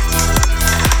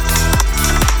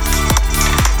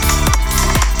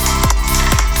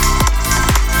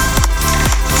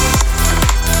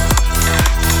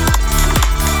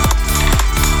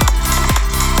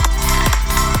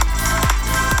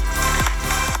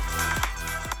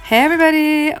Hey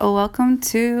everybody, welcome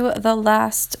to the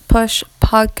Last Push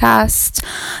podcast.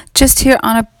 Just here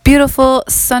on a beautiful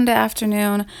Sunday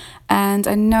afternoon, and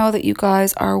I know that you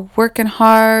guys are working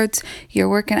hard, you're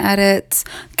working at it,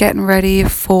 getting ready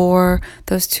for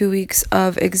those 2 weeks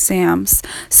of exams.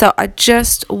 So I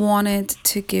just wanted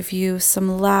to give you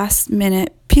some last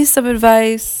minute piece of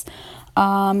advice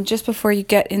just before you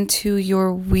get into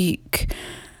your week.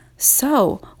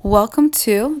 So, welcome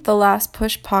to the Last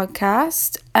Push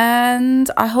podcast, and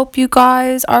I hope you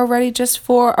guys are ready just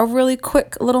for a really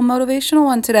quick little motivational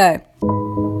one today.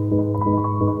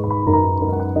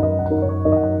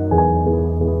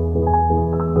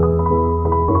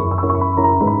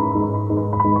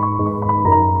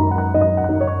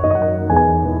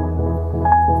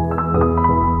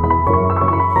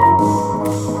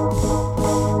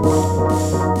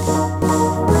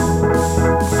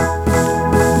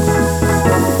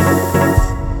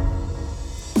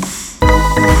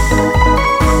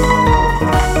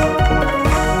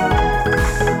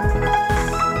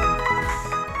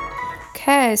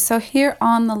 Okay, so here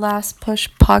on the Last Push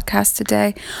podcast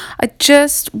today, I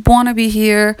just want to be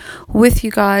here with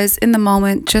you guys in the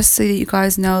moment, just so that you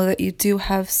guys know that you do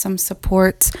have some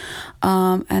support,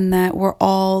 and that we're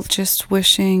all just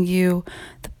wishing you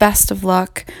the best of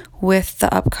luck with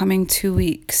the upcoming 2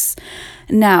 weeks.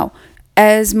 Now,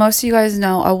 as most of you guys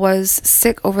know, I was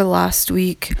sick over the last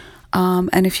week.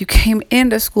 And if you came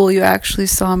into school, you actually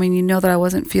saw me and you know that I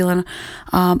wasn't feeling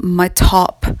my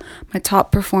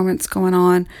top performance going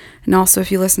on. And also,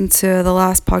 if you listened to the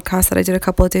last podcast that I did a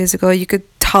couple of days ago, you could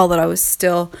tell that I was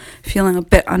still feeling a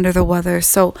bit under the weather.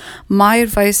 So my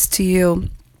advice to you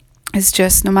is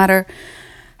just, no matter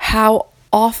how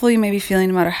awful you may be feeling,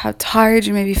 no matter how tired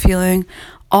you may be feeling,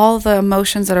 all the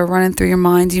emotions that are running through your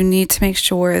mind, you need to make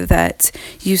sure that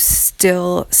you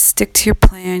still stick to your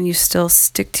plan, you still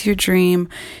stick to your dream,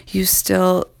 you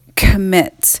still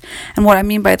commit. And what I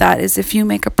mean by that is, if you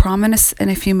make a promise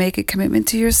and if you make a commitment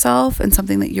to yourself and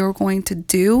something that you're going to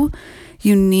do,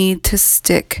 you need to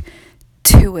stick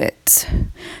to it.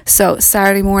 So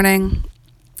Saturday morning,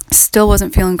 still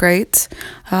wasn't feeling great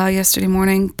yesterday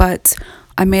morning, but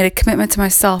I made a commitment to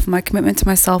myself. My commitment to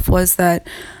myself was that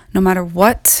no matter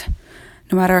what,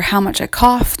 no matter how much I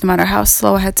coughed, no matter how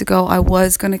slow I had to go, I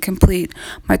was going to complete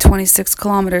my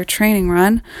 26-kilometer training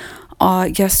run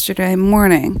yesterday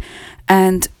morning.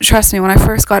 And trust me, when I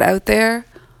first got out there,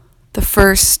 the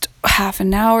first half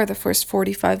an hour, the first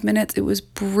 45 minutes, it was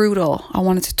brutal. I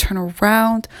wanted to turn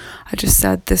around. I just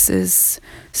said, this is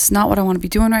not what I want to be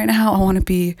doing right now. I want to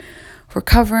be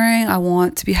recovering. I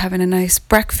want to be having a nice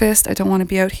breakfast. I don't want to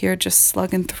be out here just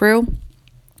slugging through.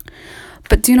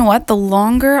 But do you know what? The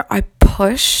longer I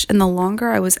pushed and the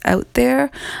longer I was out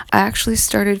there, I actually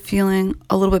started feeling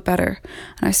a little bit better.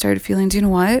 And I started feeling, do you know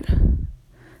what?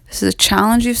 This is a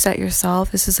challenge you've set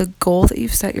yourself. This is a goal that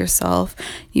you've set yourself.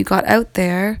 You got out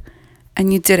there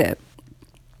and you did it.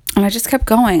 And I just kept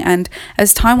going. And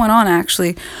as time went on,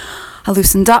 actually, I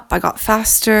loosened up. I got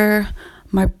faster.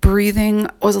 My breathing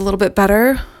was a little bit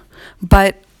better.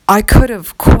 But I could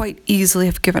have quite easily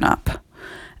have given up.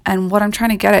 And what I'm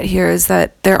trying to get at here is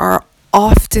that there are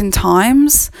often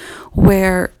times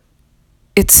where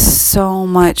it's so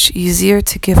much easier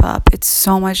to give up. It's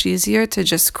so much easier to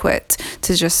just quit,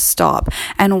 to just stop.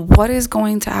 And what is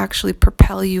going to actually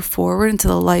propel you forward into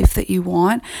the life that you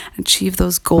want, achieve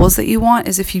those goals that you want,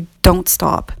 is if you don't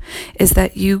stop, is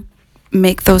that you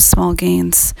make those small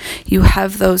gains. You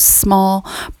have those small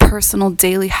personal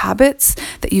daily habits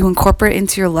that you incorporate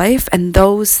into your life, and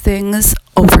those things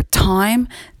over time,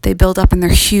 they build up and they're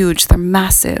huge, they're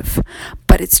massive.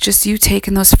 But it's just you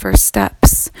taking those first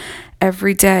steps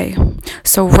every day.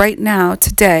 So right now,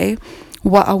 today,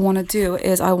 what I want to do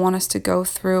is I want us to go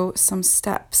through some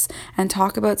steps and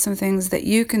talk about some things that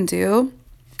you can do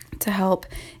to help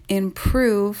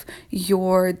improve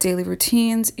your daily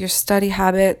routines, your study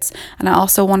habits. And I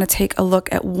also want to take a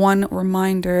look at one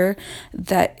reminder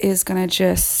that is going to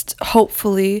just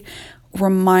hopefully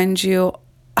remind you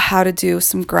how to do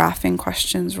some graphing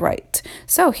questions right.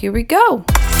 So here we go.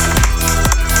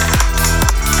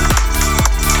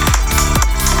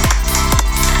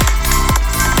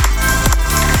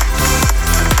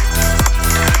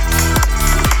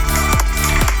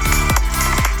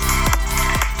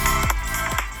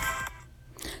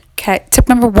 Okay, tip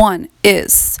number 1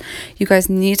 is you guys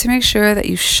need to make sure that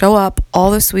you show up all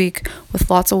this week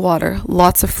with lots of water,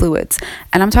 lots of fluids.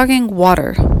 And I'm talking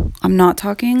water. I'm not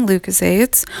talking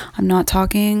Lucozades. I'm not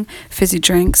talking fizzy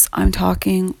drinks. I'm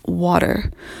talking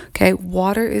water. Okay,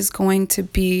 water is going to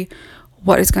be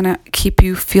what is going to keep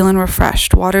you feeling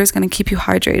refreshed. Water is going to keep you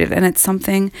hydrated, and it's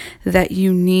something that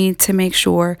you need to make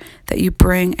sure that you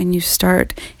bring and you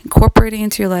start incorporating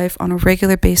into your life on a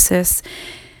regular basis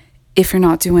if you're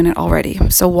not doing it already.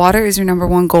 So water is your number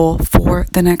one goal for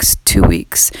the next 2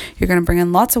 weeks. You're going to bring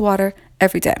in lots of water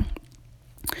every day.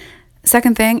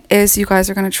 Second thing is you guys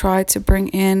are going to try to bring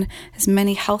in as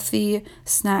many healthy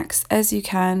snacks as you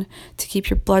can to keep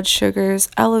your blood sugars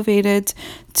elevated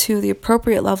to the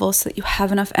appropriate level so that you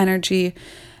have enough energy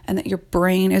and that your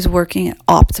brain is working at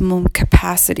optimum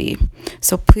capacity.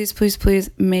 So please, please,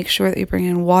 please make sure that you bring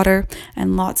in water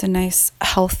and lots of nice,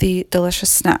 healthy,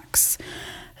 delicious snacks.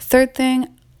 Third thing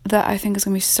that I think is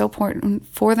going to be so important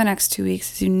for the next 2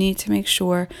 weeks is you need to make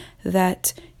sure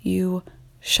that you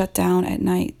shut down at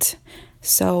night.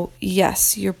 So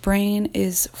yes, your brain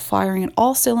is firing at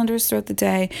all cylinders throughout the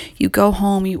day. You go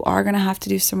home, you are going to have to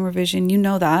do some revision. You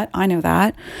know that, I know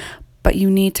that, but you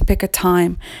need to pick a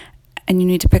time, and you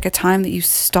need to pick a time that you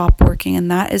stop working, and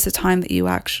that is a time that you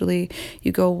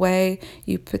go away,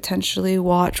 you potentially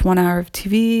watch 1 hour of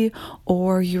TV,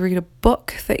 or you read a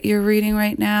book that you're reading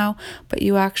right now, but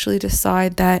you actually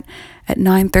decide that at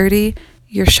 9:30,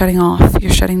 you're shutting off, you're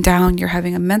shutting down, you're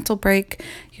having a mental break,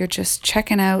 you're just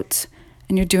checking out,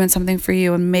 and you're doing something for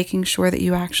you and making sure that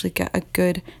you actually get a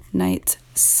good night's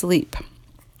sleep.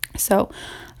 So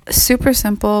super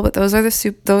simple, but those are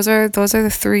the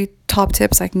 3 top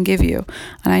tips I can give you.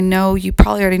 And I know you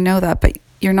probably already know that, but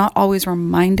you're not always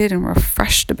reminded and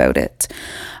refreshed about it.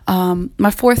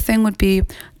 My fourth thing would be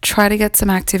try to get some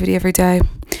activity every day.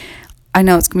 I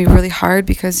know it's going to be really hard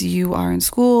because you are in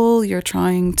school, you're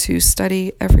trying to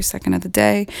study every second of the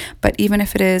day, but even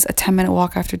if it is a 10-minute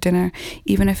walk after dinner,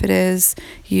 even if it is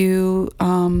you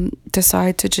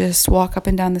decide to just walk up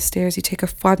and down the stairs, you take a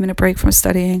 5-minute break from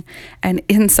studying, and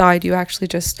inside you actually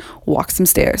just walk some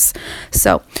stairs.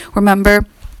 So remember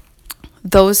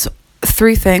those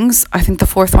 3 things. I think the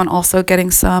fourth one, also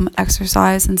getting some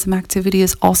exercise and some activity,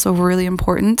 is also really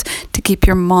important to keep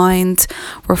your mind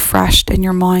refreshed and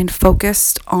your mind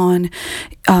focused on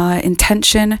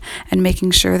intention, and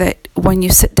making sure that when you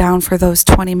sit down for those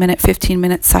 20-minute,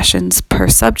 15-minute sessions per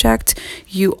subject,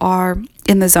 you are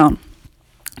in the zone.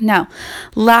 Now,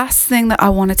 last thing that I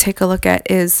want to take a look at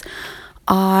is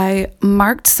I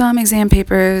marked some exam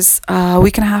papers a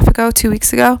week and a half ago, 2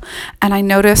 weeks ago, and I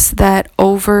noticed that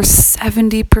over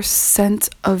 70%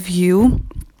 of you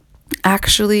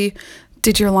actually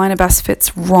did your line of best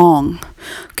fits wrong.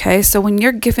 Okay, so when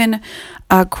you're given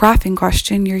a graphing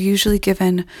question, you're usually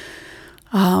given,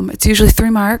 it's usually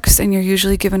 3 marks, and you're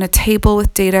usually given a table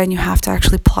with data, and you have to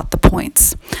actually plot the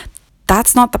points.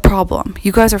 That's not the problem.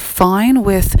 You guys are fine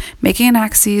with making an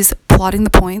axis, plotting the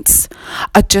points.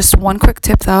 Just one quick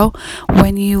tip though,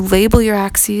 when you label your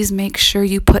axes, make sure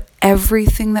you put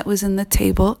everything that was in the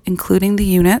table, including the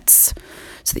units,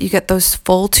 so that you get those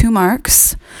full 2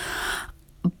 marks.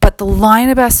 But the line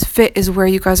of best fit is where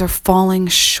you guys are falling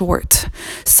short.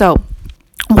 So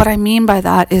what I mean by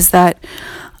that is that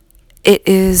it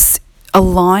is a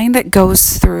line that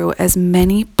goes through as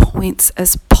many points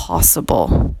as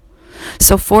possible.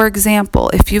 So for example,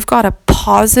 if you've got a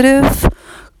positive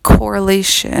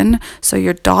correlation, so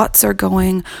your dots are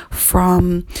going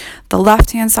from the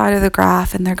left-hand side of the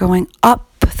graph and they're going up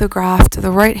the graph to the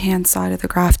right-hand side of the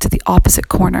graph to the opposite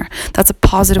corner, that's a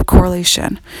positive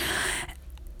correlation.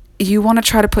 You want to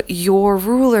try to put your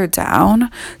ruler down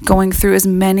going through as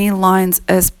many lines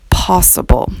as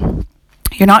possible.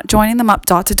 You're not joining them up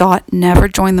dot to dot. Never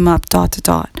join them up dot to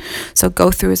dot. So go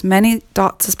through as many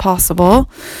dots as possible,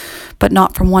 but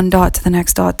not from one dot to the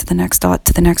next dot to the next dot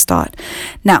to the next dot.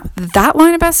 Now, that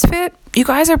line of best fit, you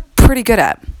guys are pretty good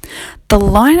at. The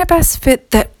line of best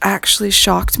fit that actually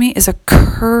shocked me is a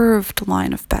curved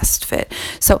line of best fit.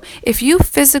 So if you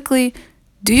physically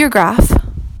do your graph,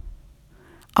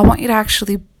 I want you to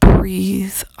actually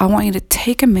breathe. I want you to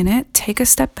take a minute, take a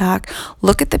step back,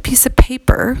 look at the piece of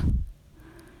paper,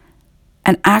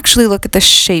 and actually look at the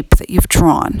shape that you've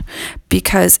drawn.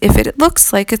 Because if it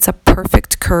looks like it's a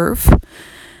perfect curve,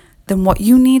 then what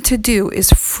you need to do is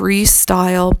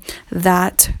freestyle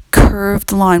that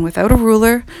curved line without a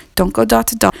ruler. Don't go dot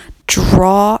to dot.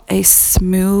 Draw a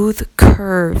smooth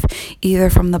curve,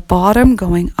 either from the bottom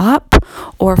going up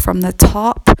or from the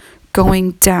top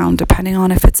going down, depending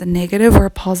on if it's a negative or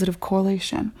a positive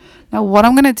correlation. Now, what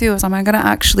I'm going to do is I'm going to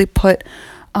actually put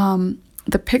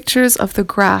the pictures of the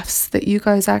graphs that you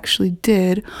guys actually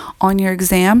did on your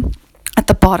exam at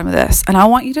the bottom of this, and I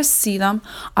want you to see them.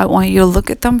 I want you to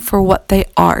look at them for what they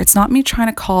are. It's not me trying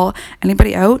to call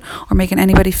anybody out or making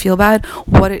anybody feel bad.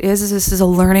 What it is this is a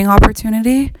learning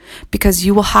opportunity, because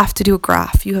you will have to do a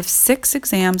graph. You have 6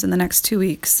 exams in the next 2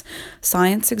 weeks,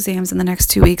 science exams in the next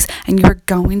 2 weeks, and you're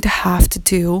going to have to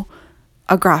do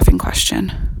a graphing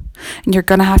question. And you're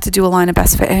going to have to do a line of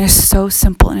best fit. And it's so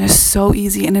simple and it's so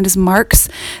easy, and it is marks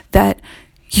that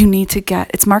you need to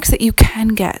get. It's marks that you can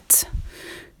get.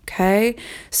 Okay,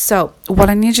 so what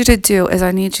I need you to do is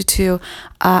I need you to,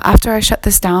 after I shut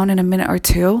this down in a minute or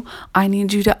two, I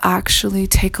need you to actually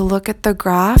take a look at the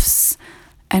graphs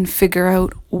and figure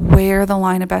out where the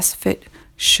line of best fit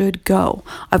should go.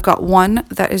 I've got one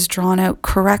that is drawn out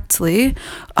correctly,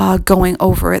 going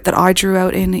over it, that I drew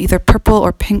out in either purple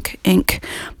or pink ink,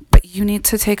 but you need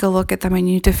to take a look at them and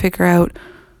you need to figure out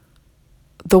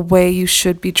the way you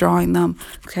should be drawing them.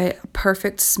 Okay, a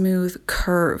perfect smooth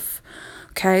curve.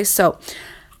 Okay, so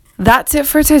that's it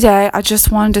for today. I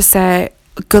just wanted to say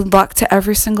good luck to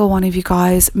every single one of you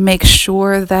guys. Make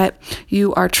sure that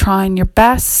you are trying your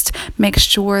best. Make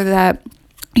sure that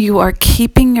you are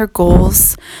keeping your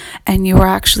goals and you are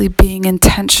actually being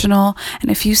intentional.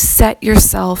 And if you set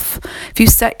yourself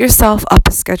up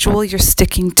a schedule, you're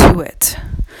sticking to it.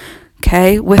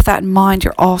 Okay, with that in mind,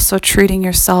 you're also treating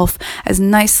yourself as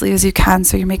nicely as you can.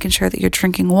 So you're making sure that you're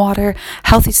drinking water,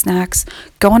 healthy snacks,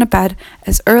 going to bed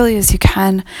as early as you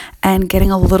can, and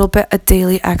getting a little bit of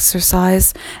daily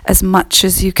exercise as much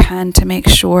as you can to make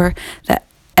sure that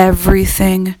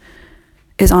everything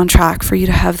is on track for you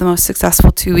to have the most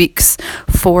successful 2 weeks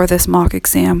for this mock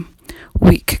exam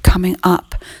week coming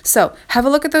up. So have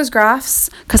a look at those graphs,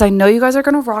 because I know you guys are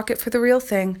going to rock it for the real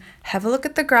thing. Have a look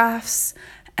at the graphs.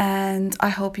 And I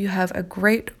hope you have a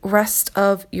great rest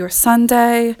of your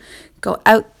Sunday. Go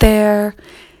out there,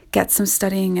 get some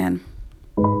studying in.